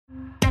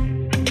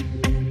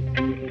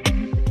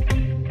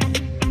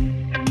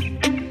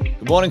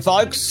Morning,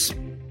 folks.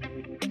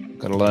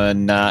 Got to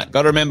learn, got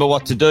to remember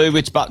what to do,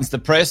 which buttons to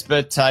press.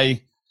 But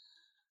hey,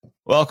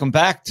 welcome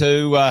back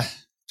to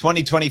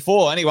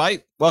 2024.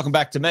 Anyway, welcome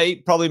back to me.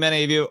 Probably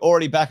many of you are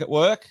already back at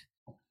work.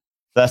 If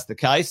that's the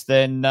case,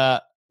 then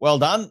well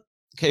done,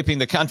 keeping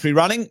the country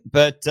running.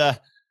 But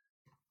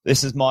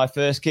this is my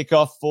first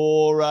kickoff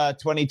for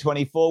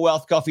 2024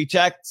 Wealth Coffee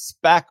Chats,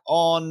 back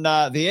on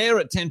the air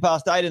at 10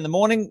 past 8 in the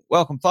morning.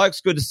 Welcome,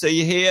 folks. Good to see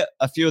you here.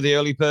 A few of the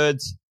early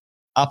birds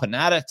up and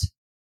at it.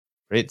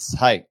 Fritz,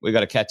 hey, we've got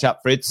to catch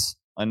up, Fritz.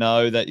 I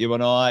know that you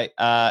and I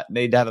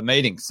need to have a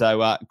meeting.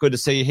 So good to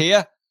see you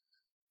here.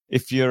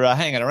 If you're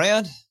hanging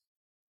around,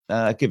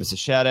 give us a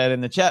shout out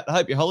in the chat. I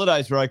hope your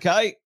holidays were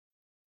okay.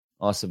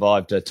 I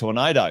survived a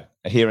tornado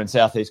here in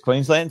southeast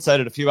Queensland. So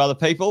did a few other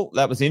people.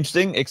 That was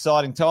interesting,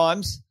 exciting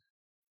times.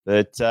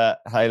 But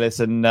hey,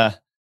 listen,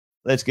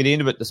 let's get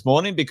into it this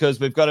morning because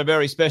we've got a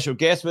very special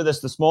guest with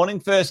us this morning.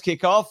 First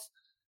kickoff,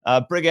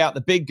 bring out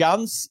the big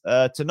guns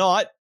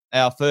tonight.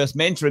 Our first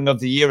mentoring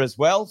of the year as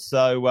well.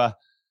 So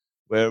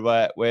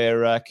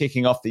we're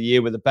kicking off the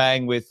year with a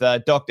bang with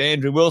Dr.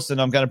 Andrew Wilson.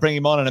 I'm going to bring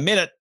him on in a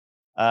minute.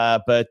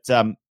 But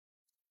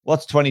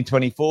what's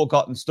 2024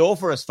 got in store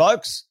for us,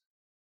 folks?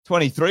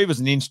 23 was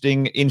an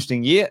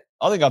interesting year.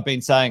 I think I've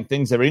been saying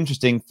things are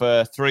interesting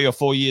for 3 or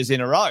 4 years in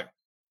a row.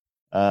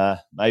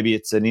 Maybe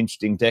it's an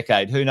interesting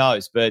decade. Who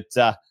knows? But,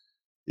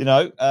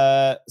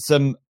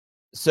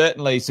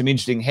 certainly some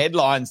interesting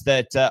headlines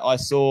that I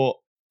saw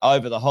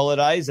over the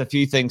holidays. A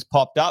few things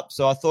popped up.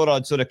 So I thought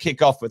I'd sort of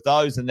kick off with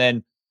those and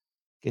then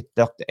get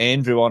Dr.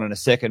 Andrew on in a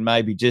second,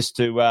 maybe just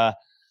to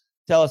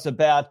tell us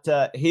about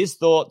his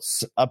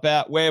thoughts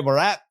about where we're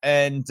at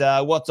and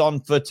what's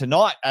on for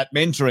tonight at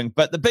mentoring.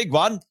 But the big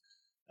one,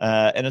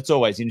 and it's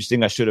always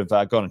interesting, I should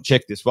have gone and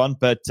checked this one,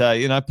 but,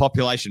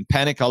 population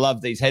panic. I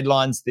love these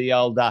headlines. The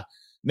old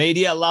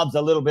media loves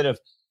a little bit of,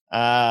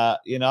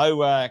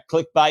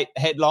 clickbait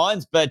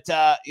headlines, but,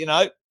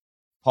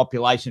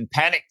 population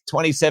panic,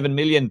 27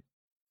 million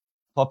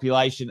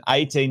population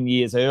 18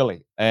 years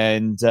early.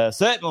 And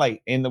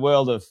certainly in the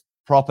world of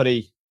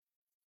property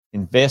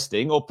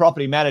investing or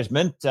property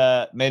management,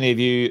 many of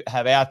you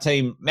have our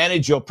team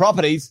manage your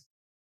properties.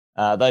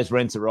 Those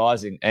rents are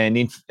rising and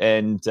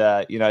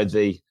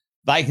the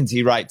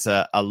vacancy rates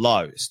are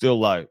low, still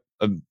low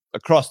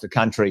across the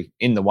country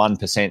in the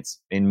 1%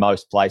 in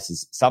most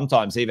places,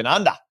 sometimes even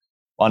under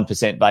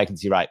 1%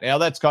 vacancy rate. Now,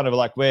 that's kind of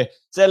like we're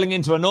settling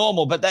into a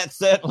normal, but that's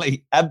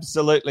certainly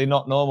absolutely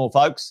not normal,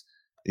 folks.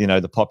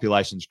 The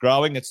population's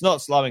growing. It's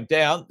not slowing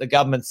down. The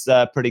government's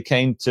pretty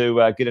keen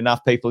to get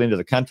enough people into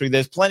the country.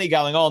 There's plenty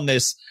going on.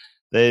 There's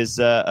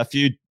a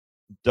few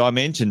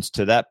dimensions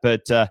to that,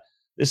 but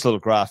this little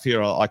graph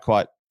here, I'm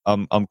quite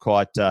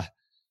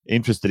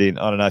interested in.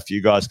 I don't know if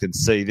you guys can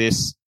see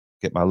this.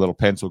 Get my little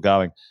pencil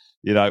going.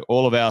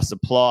 All of our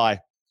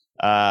supply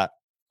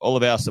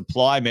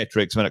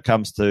metrics when it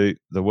comes to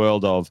the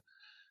world of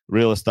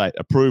real estate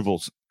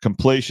approvals,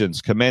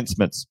 completions,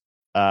 commencements,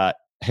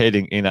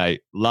 heading in a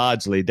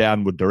largely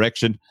downward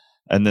direction,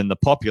 and then the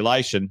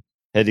population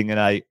heading in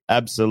a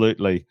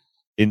absolutely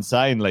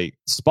insanely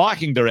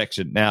spiking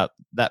direction. Now,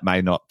 that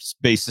may not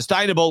be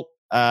sustainable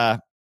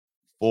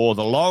for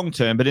the long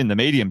term, but in the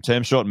medium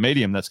term, short and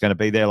medium, that's going to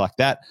be there like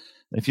that.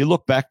 And if you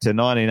look back to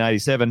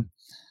 1987,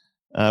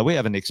 we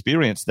haven't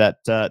experienced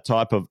that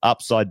type of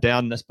upside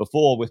downness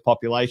before with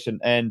population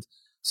and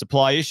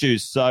supply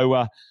issues.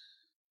 So,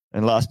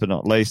 and last but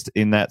not least,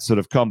 in that sort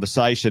of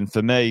conversation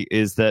for me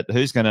is that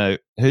who's going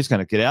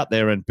to get out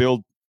there and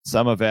build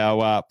some of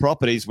our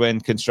properties when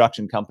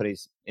construction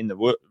companies in the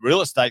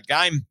real estate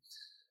game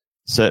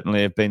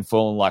certainly have been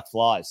falling like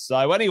flies.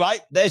 So anyway,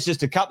 there's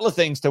just a couple of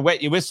things to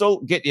wet your whistle,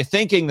 get you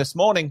thinking this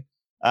morning,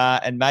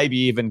 and maybe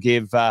even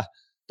give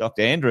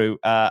Dr. Andrew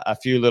a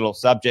few little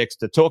subjects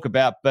to talk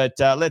about. But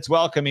let's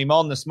welcome him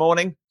on this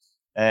morning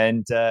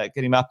and get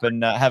him up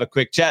and have a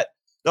quick chat.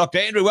 Dr.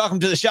 Andrew, welcome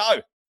to the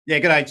show. Yeah,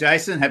 good day,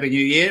 Jason. Happy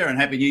New Year, and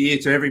Happy New Year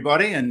to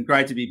everybody, and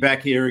great to be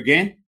back here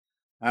again.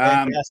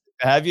 Fantastic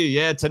to have you.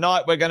 Yeah,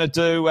 tonight we're going to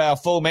do our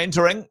full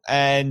mentoring,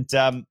 and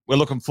we're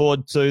looking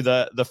forward to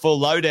the full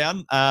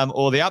lowdown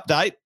or the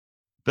update.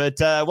 But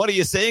what are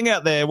you seeing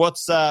out there?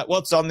 What's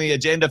on the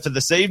agenda for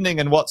this evening,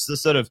 and what's the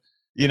sort of,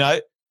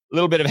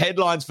 little bit of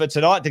headlines for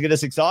tonight to get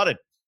us excited?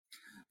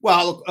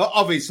 Well, look,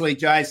 obviously,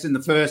 Jason,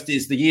 the first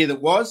is the year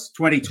that was,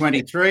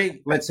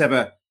 2023. Let's have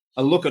a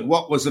look at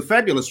what was a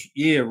fabulous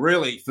year,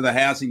 really, for the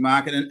housing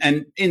market.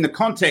 And in the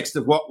context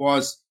of what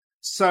was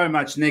so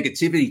much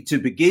negativity to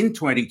begin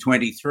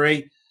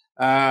 2023,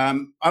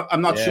 I'm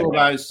not sure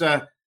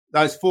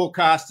those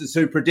forecasters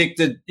who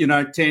predicted,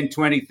 10,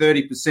 20,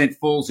 30%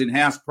 falls in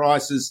house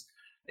prices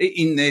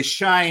in their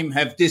shame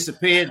have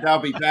disappeared. They'll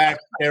be back.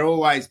 They're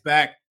always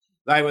back.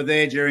 They were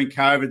there during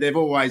COVID. They've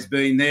always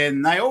been there.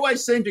 And they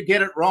always seem to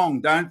get it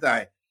wrong, don't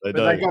they? They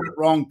got it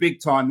wrong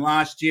big time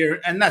last year.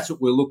 And that's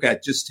what we'll look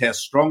at, just how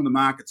strong the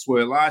markets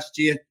were last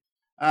year.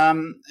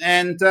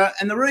 And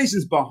the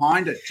reasons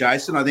behind it,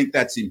 Jason, I think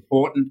that's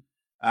important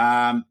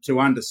to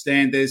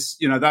understand. There's,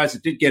 those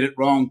that did get it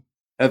wrong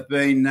have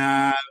been,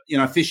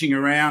 fishing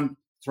around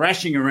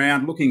thrashing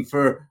around looking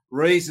for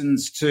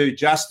reasons to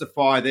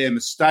justify their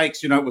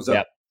mistakes. It was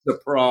a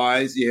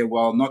surprise. Yeah,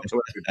 well, not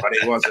to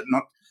everybody, was it?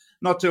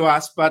 Not to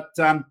us. But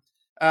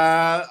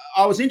I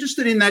was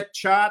interested in that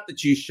chart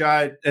that you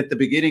showed at the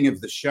beginning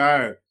of the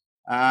show.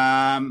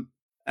 And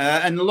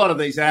a lot of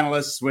these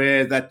analysts,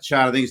 where that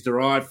chart I think is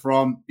derived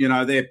from,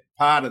 they're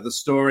part of the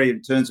story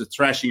in terms of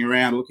thrashing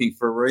around looking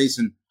for a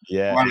reason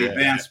why we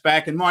bounce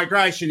back. And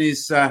migration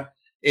is the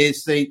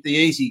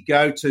easy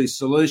go-to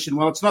solution.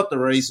 Well, it's not the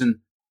reason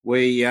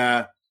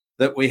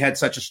that we had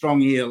such a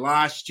strong year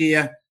last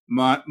year.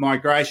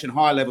 Migration,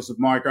 high levels of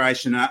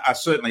migration are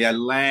certainly a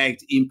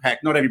lagged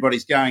impact. Not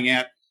everybody's going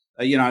out,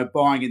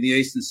 buying in the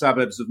eastern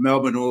suburbs of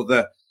Melbourne or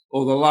the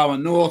lower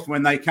north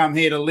when they come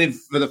here to live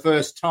for the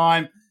first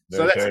time.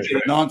 So that's a bit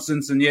of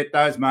nonsense, and yet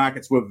those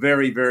markets were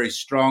very, very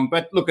strong.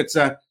 But look, it's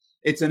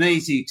an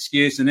easy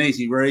excuse, an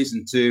easy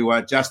reason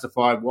to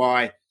justify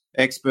why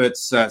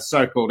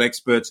so-called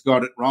experts,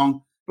 got it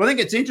wrong. But I think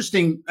it's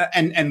interesting,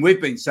 and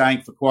we've been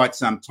saying for quite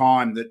some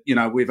time that,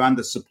 we've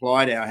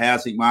undersupplied our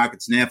housing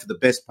markets now for the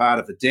best part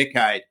of a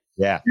decade.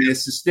 Yeah.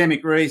 There's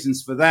systemic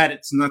reasons for that.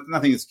 It's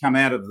nothing that's come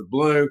out of the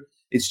blue.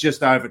 It's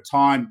just over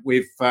time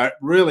we've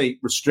really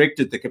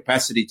restricted the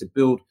capacity to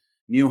build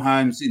new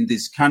homes in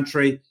this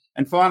country.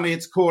 And finally,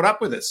 it's caught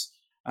up with us.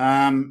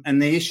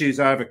 And the issues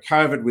over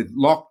COVID with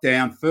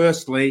lockdown,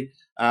 firstly,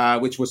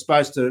 which was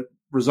supposed to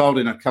result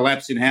in a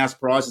collapse in house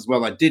prices.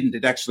 Well, it didn't.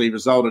 It actually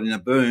resulted in a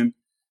boom.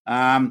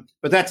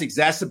 But that's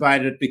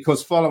exacerbated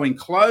because following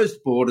closed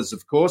borders,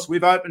 of course,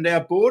 we've opened our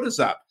borders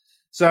up.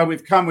 So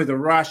we've come with a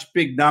rush,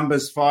 big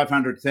numbers,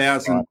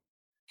 500,000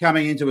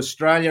 coming into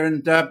Australia.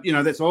 And,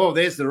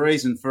 there's the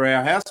reason for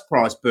our house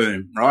price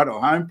boom, right,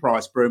 or home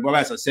price boom. Well,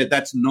 as I said,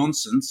 that's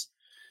nonsense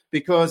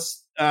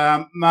because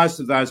most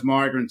of those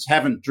migrants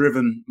haven't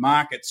driven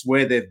markets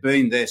where they've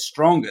been their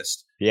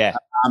strongest. Yeah.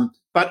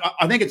 But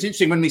I think it's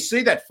interesting when we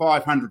see that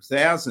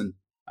 500,000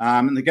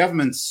 and the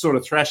government's sort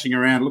of thrashing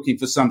around looking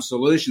for some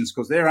solutions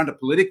because they're under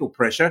political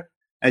pressure.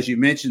 As you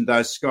mentioned,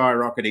 those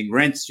skyrocketing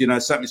rents,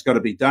 something's got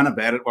to be done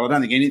about it. Well, I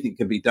don't think anything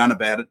can be done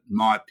about it, in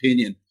my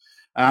opinion.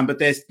 But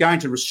they're going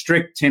to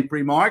restrict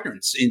temporary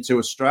migrants into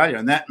Australia.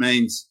 And that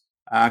means,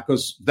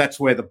 because that's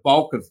where the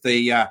bulk of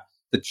the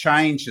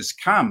change has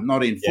come,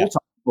 not in full-time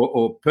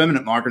or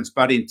permanent migrants,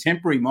 but in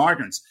temporary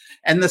migrants.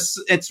 And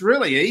it's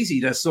really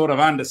easy to sort of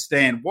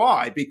understand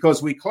why,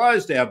 because we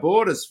closed our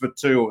borders for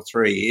 2 or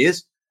 3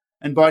 years.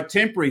 And by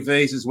temporary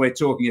visas, we're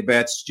talking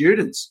about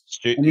students.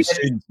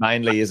 Students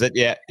mainly, is it?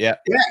 Yeah. Yeah,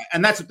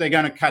 and that's what they're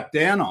going to cut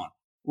down on,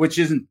 which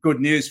isn't good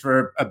news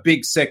for a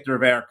big sector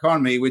of our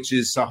economy, which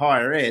is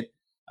higher ed.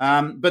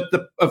 But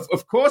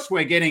of course,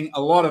 we're getting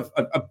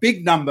a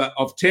big number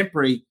of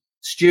temporary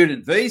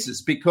student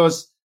visas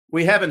because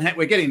we're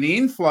getting the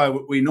inflow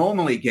that we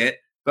normally get,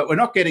 but we're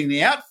not getting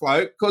the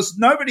outflow because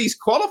nobody's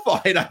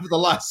qualified over the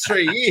last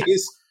 3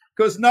 years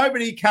because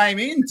nobody came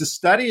in to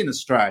study in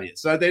Australia.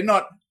 So they're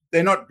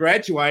not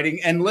graduating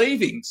and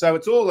leaving. So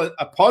it's all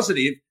a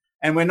positive,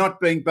 and we're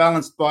not being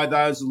balanced by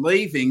those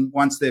leaving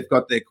once they've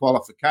got their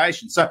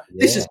qualification. So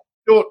This is a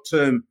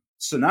short-term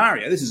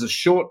scenario. This is a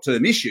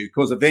short-term issue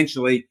because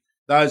eventually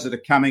those that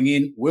are coming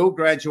in will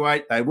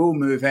graduate, they will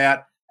move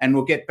out, and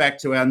we'll get back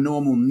to our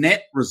normal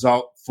net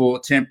result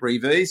for temporary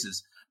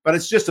visas. But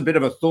it's just a bit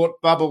of a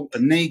thought bubble, a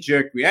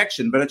knee-jerk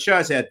reaction, but it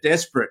shows how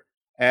desperate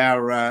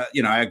our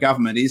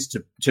government is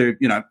to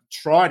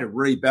try to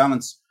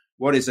rebalance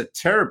what is a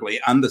terribly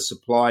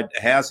undersupplied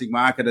housing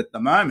market at the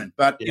moment.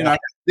 But,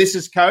 this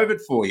is COVID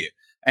for you.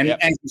 And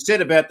as you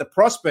said about the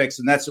prospects,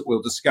 and that's what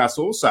we'll discuss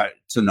also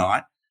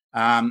tonight,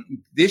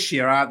 this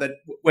year are that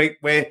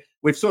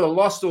we've sort of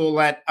lost all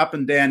that up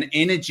and down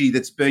energy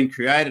that's been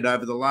created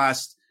over the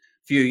last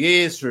few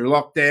years through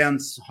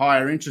lockdowns,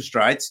 higher interest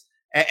rates,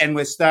 and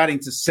we're starting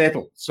to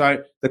settle.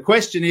 So the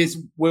question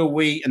is, will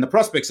we, and the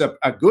prospects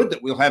are good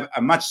that we'll have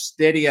a much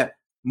steadier,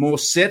 more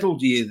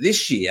settled year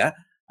this year,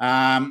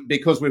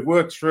 because we've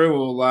worked through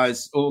all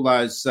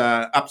those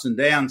ups and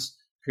downs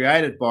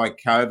created by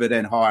COVID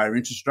and higher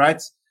interest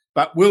rates.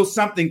 But will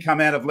something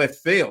come out of left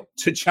field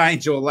to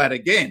change all that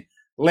again?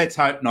 Let's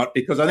hope not,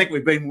 because I think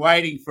we've been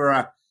waiting for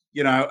a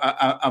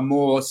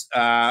more,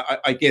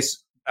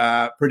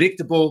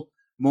 predictable,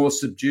 more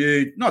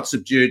subdued, not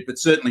subdued, but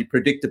certainly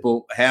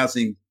predictable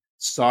housing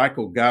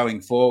cycle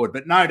going forward.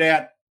 But no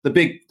doubt the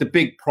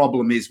big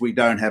problem is we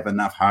don't have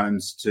enough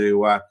homes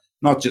to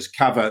not just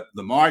cover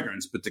the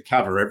migrants, but to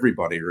cover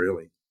everybody,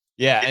 really.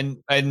 Yeah, and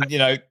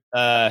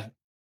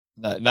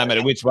no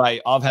matter which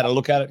way, I've had a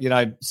look at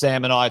it.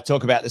 Sam and I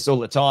talk about this all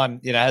the time.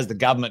 Has the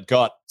government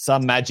got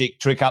some magic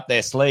trick up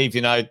their sleeve,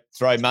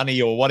 throw money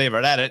or whatever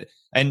at it,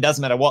 and it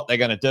doesn't matter what they're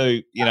going to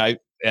do,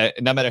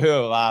 no matter who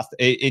will ask,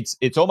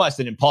 it's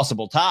almost an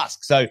impossible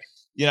task. So,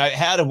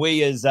 how do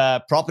we as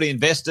property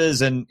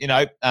investors and,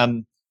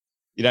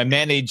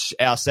 manage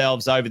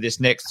ourselves over this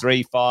next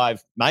 3,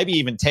 5, maybe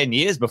even 10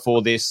 years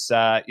before this,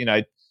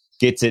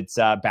 gets its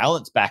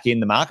balance back in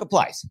the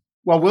marketplace?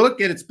 Well, will it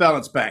get its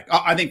balance back?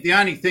 I think the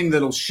only thing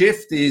that'll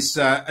shift is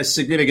a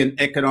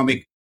significant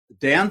economic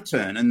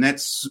downturn, and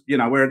that's,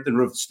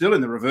 we're still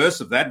in the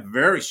reverse of that.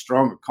 Very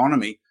strong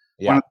economy,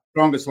 one of the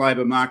strongest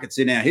labour markets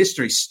in our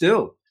history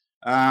still.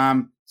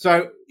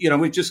 So,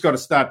 we've just got to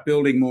start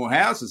building more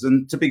houses,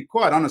 and to be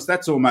quite honest,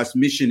 that's almost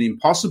mission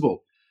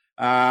impossible.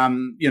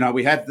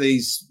 We have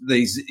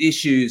these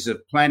issues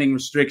of planning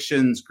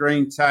restrictions,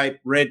 green tape,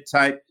 red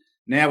tape.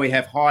 Now we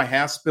have high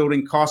house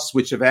building costs,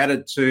 which have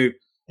added to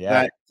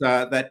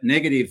that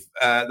negative,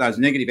 those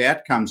negative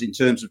outcomes in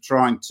terms of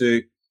trying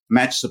to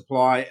match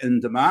supply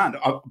and demand.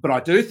 But I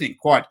do think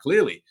quite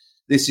clearly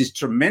this is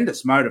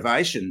tremendous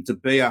motivation to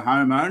be a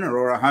homeowner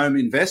or a home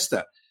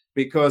investor,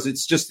 because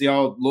it's just the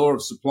old law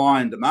of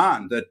supply and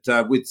demand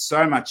that with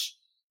so much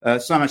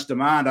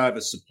demand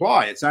over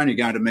supply, it's only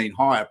going to mean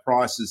higher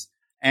prices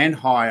and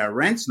higher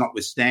rents,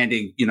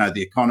 notwithstanding,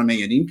 the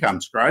economy and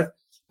incomes growth.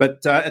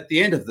 But at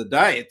the end of the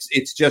day,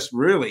 it's just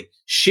really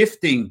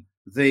shifting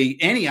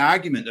any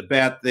argument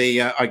about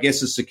the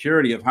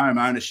security of home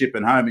ownership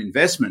and home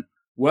investment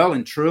well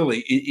and truly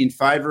in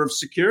favour of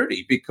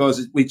security,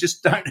 because we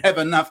just don't have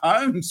enough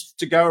homes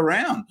to go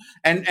around.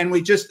 And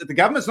the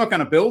government's not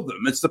going to build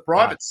them. It's the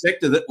private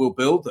sector that will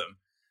build them.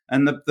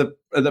 And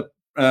the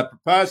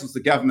proposals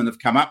the government have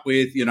come up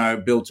with,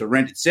 build to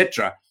rent,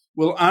 etc.,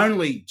 will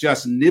only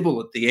just nibble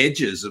at the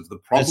edges of the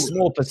problem. A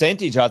small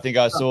percentage, I think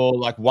I saw,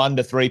 like 1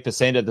 to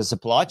 3% of the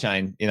supply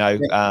chain.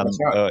 Right.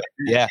 So,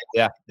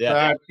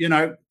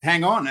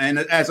 hang on. And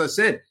as I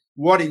said,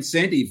 what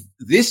incentive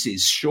this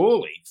is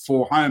surely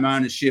for home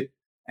ownership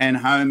and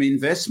home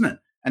investment.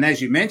 And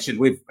as you mentioned,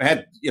 we've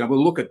had,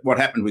 we'll look at what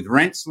happened with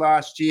rents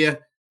last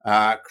year.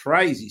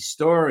 Crazy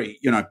story,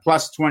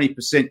 plus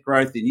 20%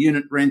 growth in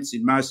unit rents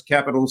in most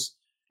capitals,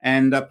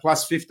 and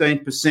plus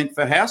 15%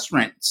 for house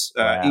rents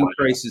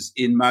increases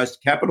in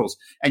most capitals.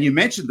 And you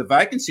mentioned the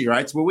vacancy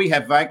rates. Well, we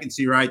have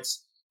vacancy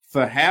rates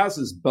for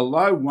houses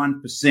below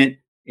 1%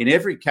 in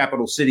every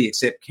capital city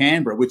except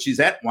Canberra, which is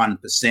at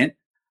 1%.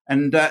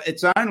 And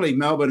it's only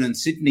Melbourne and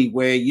Sydney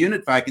where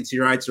unit vacancy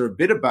rates are a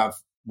bit above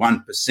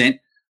 1%,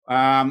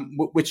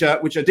 which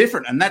are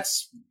different. And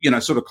that's,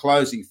 sort of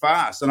closing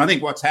fast. And I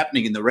think what's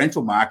happening in the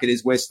rental market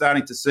is we're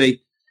starting to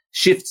see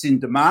shifts in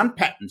demand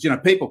patterns.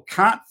 People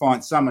can't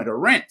find somewhere to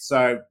rent.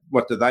 So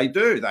what do?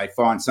 They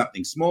find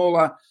something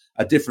smaller,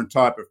 a different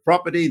type of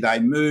property. They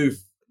move,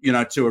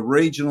 to a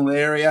regional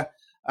area.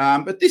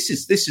 But this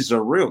is a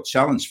real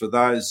challenge for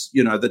those,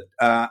 that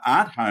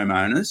aren't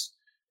homeowners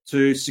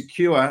to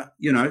secure,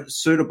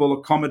 suitable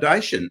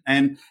accommodation.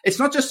 And it's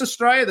not just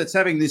Australia that's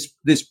having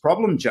this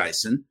problem,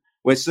 Jason.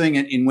 We're seeing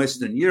it in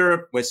Western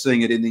Europe. We're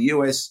seeing it in the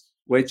US.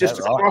 Where just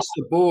across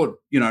the board,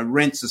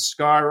 rents are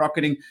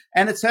skyrocketing,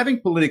 and it's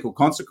having political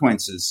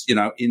consequences,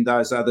 in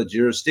those other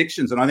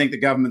jurisdictions. And I think the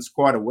government's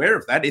quite aware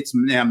of that. It's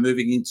now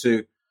moving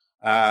into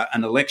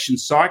an election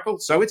cycle.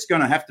 So it's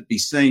going to have to be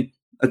seen,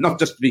 not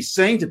just to be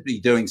seen to be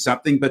doing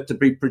something, but to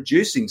be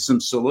producing some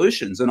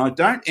solutions. And I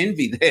don't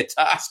envy their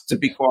task, to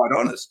be quite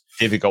honest.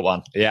 Difficult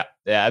one. Yeah,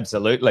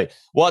 absolutely.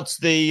 What's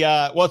the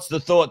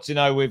thoughts?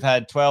 We've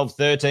had 12,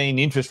 13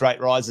 interest rate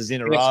rises in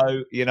a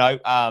row,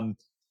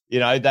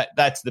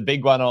 that's the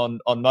big one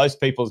on most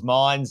people's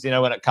minds,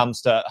 when it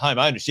comes to home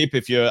ownership.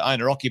 If you're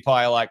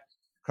owner-occupier, like,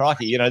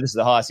 crikey, this is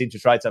the highest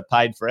interest rates I've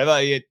paid forever.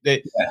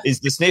 Is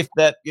the sniff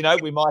that,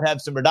 we might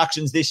have some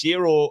reductions this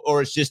year,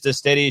 or it's just as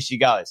steady as she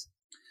goes?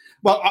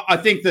 Well, I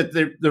think that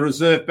the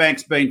Reserve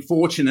Bank's been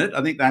fortunate.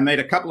 I think they made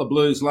a couple of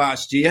blues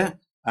last year.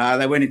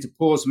 They went into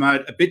pause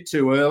mode a bit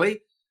too early,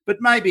 but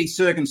maybe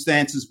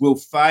circumstances will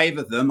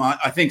favour them.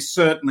 I think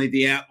certainly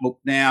the outlook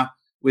now,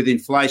 with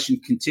inflation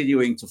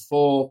continuing to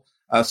fall,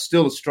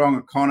 still a strong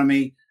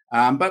economy,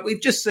 but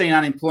we've just seen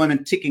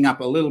unemployment ticking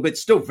up a little bit,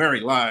 still very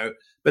low.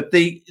 But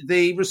the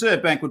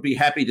Reserve Bank would be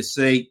happy to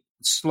see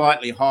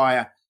slightly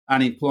higher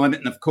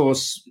unemployment. And, of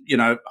course,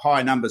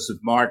 high numbers of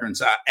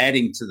migrants are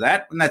adding to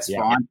that, and that's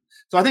fine.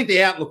 So I think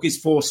the outlook is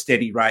for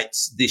steady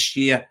rates this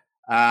year.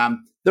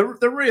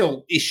 The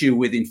real issue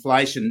with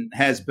inflation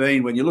has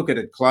been, when you look at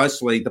it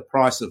closely, the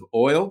price of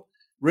oil.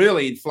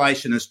 Really,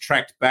 inflation has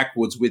tracked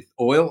backwards with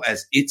oil.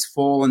 As it's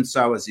fallen,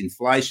 so has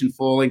inflation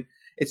falling.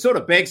 It sort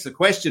of begs the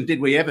question, did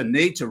we ever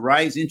need to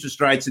raise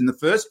interest rates in the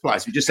first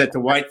place? We just had to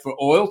wait for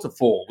oil to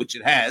fall, which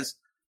it has,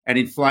 and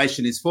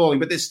inflation is falling.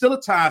 But there's still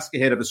a task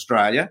ahead of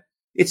Australia.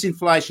 Its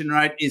inflation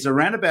rate is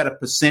around about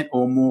 1%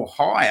 or more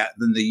higher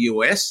than the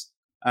US,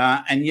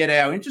 and yet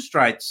our interest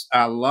rates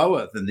are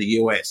lower than the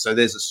US. So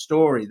there's a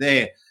story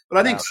there. But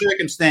I think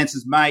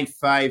circumstances may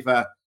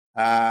favour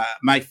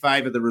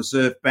the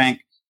Reserve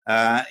Bank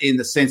in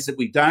the sense that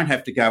we don't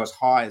have to go as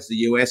high as the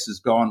US has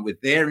gone with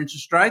their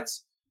interest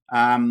rates.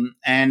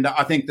 And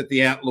I think that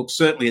the outlook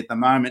certainly at the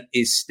moment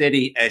is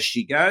steady as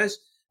she goes.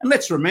 And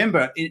let's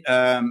remember,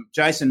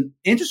 Jason,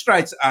 interest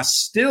rates are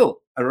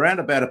still around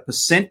about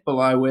 1%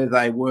 below where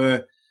they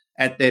were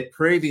at their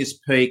previous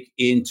peak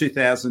in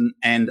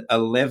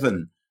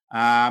 2011.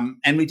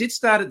 And we did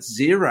start at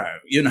zero,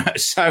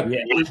 so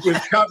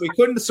we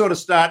couldn't sort of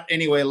start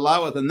anywhere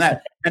lower than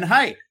that. And,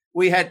 hey,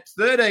 we had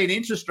 13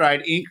 interest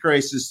rate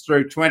increases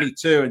through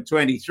 22 and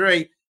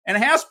 23. and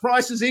house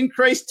prices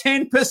increased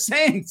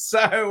 10%.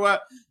 So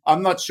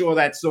I'm not sure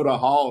that sort of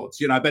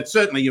holds, but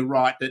certainly you're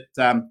right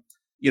that,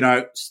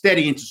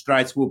 steady interest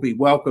rates will be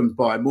welcomed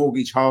by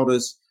mortgage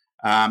holders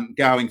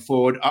going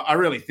forward. I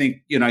really think,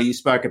 you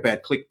spoke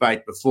about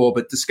clickbait before,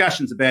 but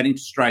discussions about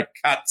interest rate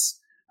cuts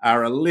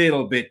are a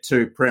little bit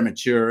too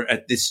premature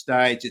at this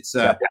stage. It's,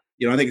 I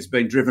think it's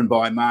been driven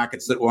by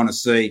markets that want to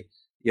see,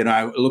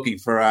 looking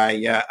for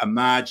a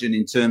margin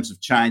in terms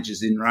of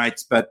changes in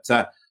rates. But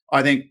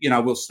I think,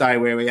 we'll stay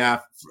where we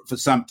are for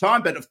some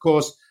time. But, of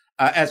course,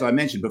 as I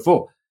mentioned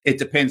before, it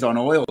depends on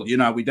oil.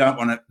 We don't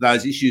want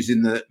those issues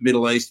in the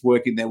Middle East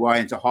working their way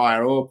into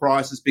higher oil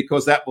prices,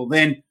 because that will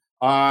then,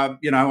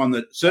 certainly on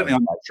the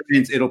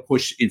trends, it'll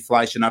push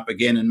inflation up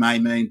again and may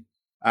mean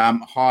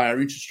higher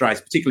interest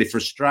rates, particularly for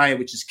Australia,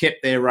 which has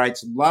kept their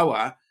rates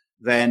lower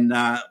than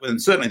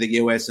certainly the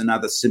US and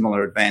other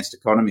similar advanced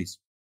economies.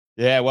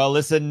 Yeah, well,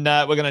 listen,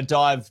 we're going to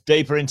dive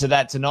deeper into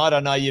that tonight.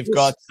 I know you've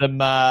got some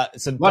data.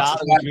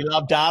 We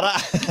love data.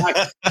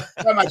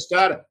 So much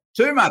data.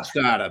 Too much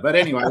data, but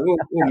anyway, we'll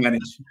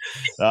manage.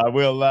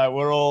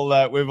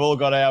 We've all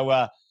got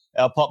our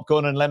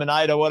popcorn and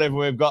lemonade or whatever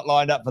we've got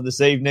lined up for this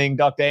evening,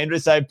 Dr.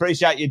 Andrews. So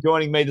appreciate you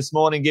joining me this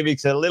morning, giving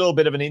us a little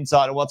bit of an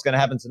insight on what's going to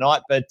happen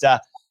tonight. But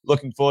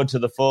looking forward to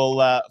the full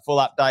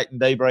update and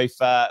debrief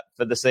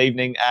for this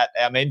evening at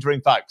our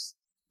mentoring, folks.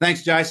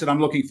 Thanks, Jason. I'm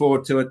looking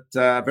forward to it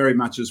very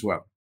much as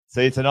well.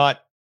 See you tonight.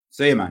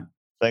 See you, mate.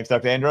 Thanks,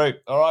 Dr. Andrew.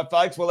 All right,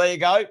 folks. Well, there you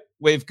go.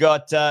 We've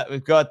got the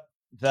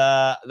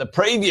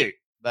preview.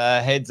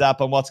 The heads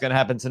up on what's going to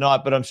happen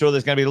tonight, but I'm sure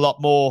there's going to be a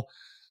lot more.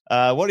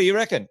 What do you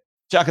reckon?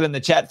 Chuck it in the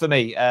chat for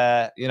me.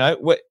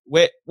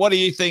 What do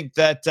you think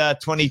that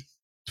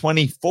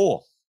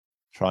 2024?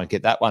 Try and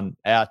get that one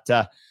out.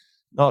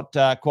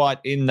 Not quite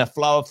in the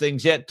flow of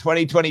things yet.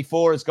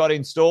 2024 has got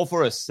in store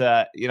for us.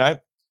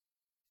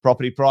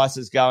 Property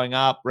prices going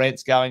up,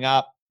 rents going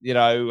up.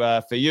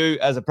 For you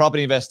as a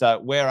property investor,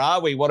 where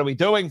are we? What are we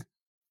doing?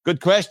 Good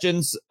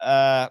questions.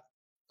 I'm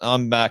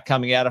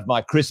coming out of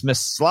my Christmas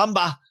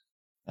slumber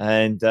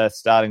and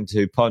starting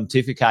to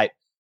pontificate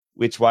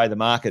which way the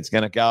market's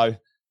going to go.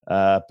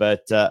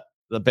 But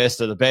the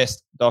best of the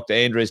best, Dr.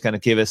 Andrew is going to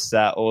give us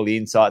all the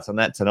insights on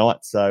that tonight.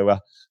 So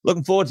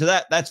looking forward to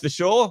that, that's for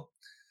sure.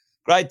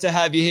 Great to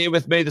have you here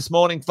with me this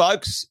morning,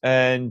 folks.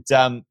 And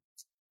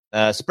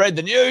spread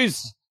the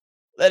news.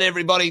 Let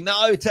everybody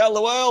know. Tell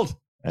the world.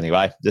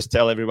 Anyway, just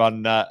tell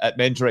everyone at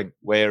Mentoring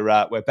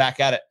we're back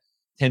at it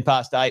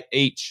 8:10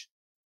 each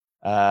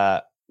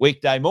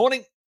weekday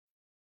morning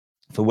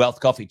for Wealth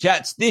Coffee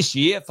Chats. This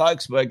year,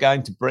 folks, we're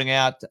going to bring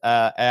out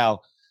our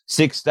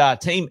 6-star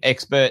team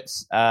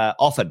experts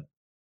often.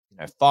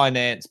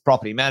 Finance,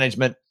 property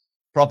management,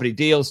 property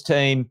deals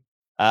team,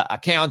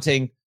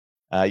 accounting,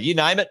 you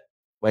name it.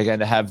 We're going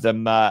to have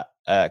them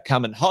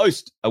come and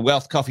host a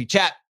Wealth Coffee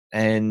Chat,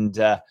 and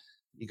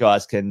you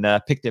guys can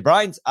pick their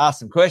brains, ask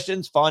some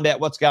questions, find out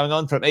what's going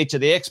on from each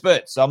of the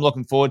experts. So I'm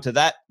looking forward to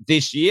that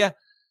this year.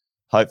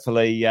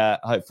 Hopefully,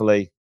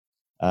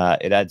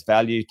 it adds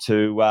value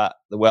to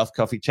the Wealth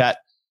Coffee Chat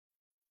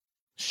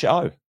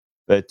show.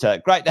 But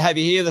great to have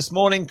you here this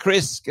morning,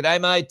 Chris.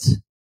 G'day, mate.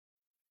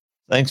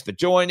 Thanks for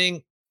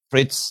joining.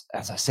 Fritz,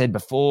 as I said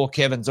before,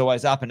 Kevin's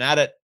always up and at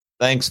it.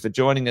 Thanks for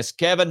joining us,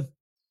 Kevin.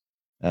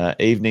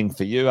 Evening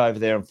for you over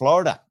there in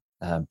Florida.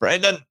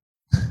 Brendan,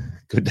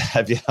 good to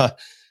have you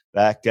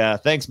back.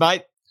 Thanks,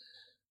 mate.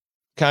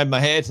 Combed my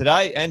hair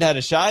today and had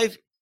a shave.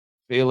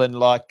 Feeling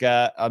like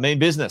I'm in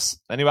business.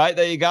 Anyway,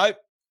 there you go.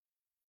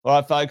 All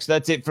right, folks,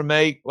 that's it from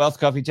me. Wealth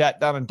Coffee Chat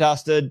done and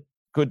dusted.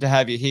 Good to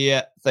have you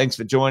here. Thanks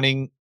for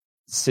joining.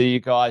 See you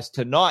guys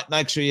tonight.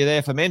 Make sure you're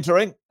there for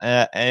mentoring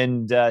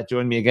and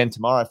join me again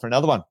tomorrow for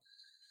another one.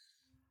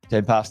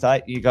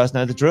 8:10. You guys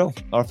know the drill.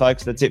 All right,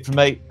 folks, that's it from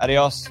me.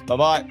 Adios.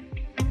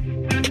 Bye-bye.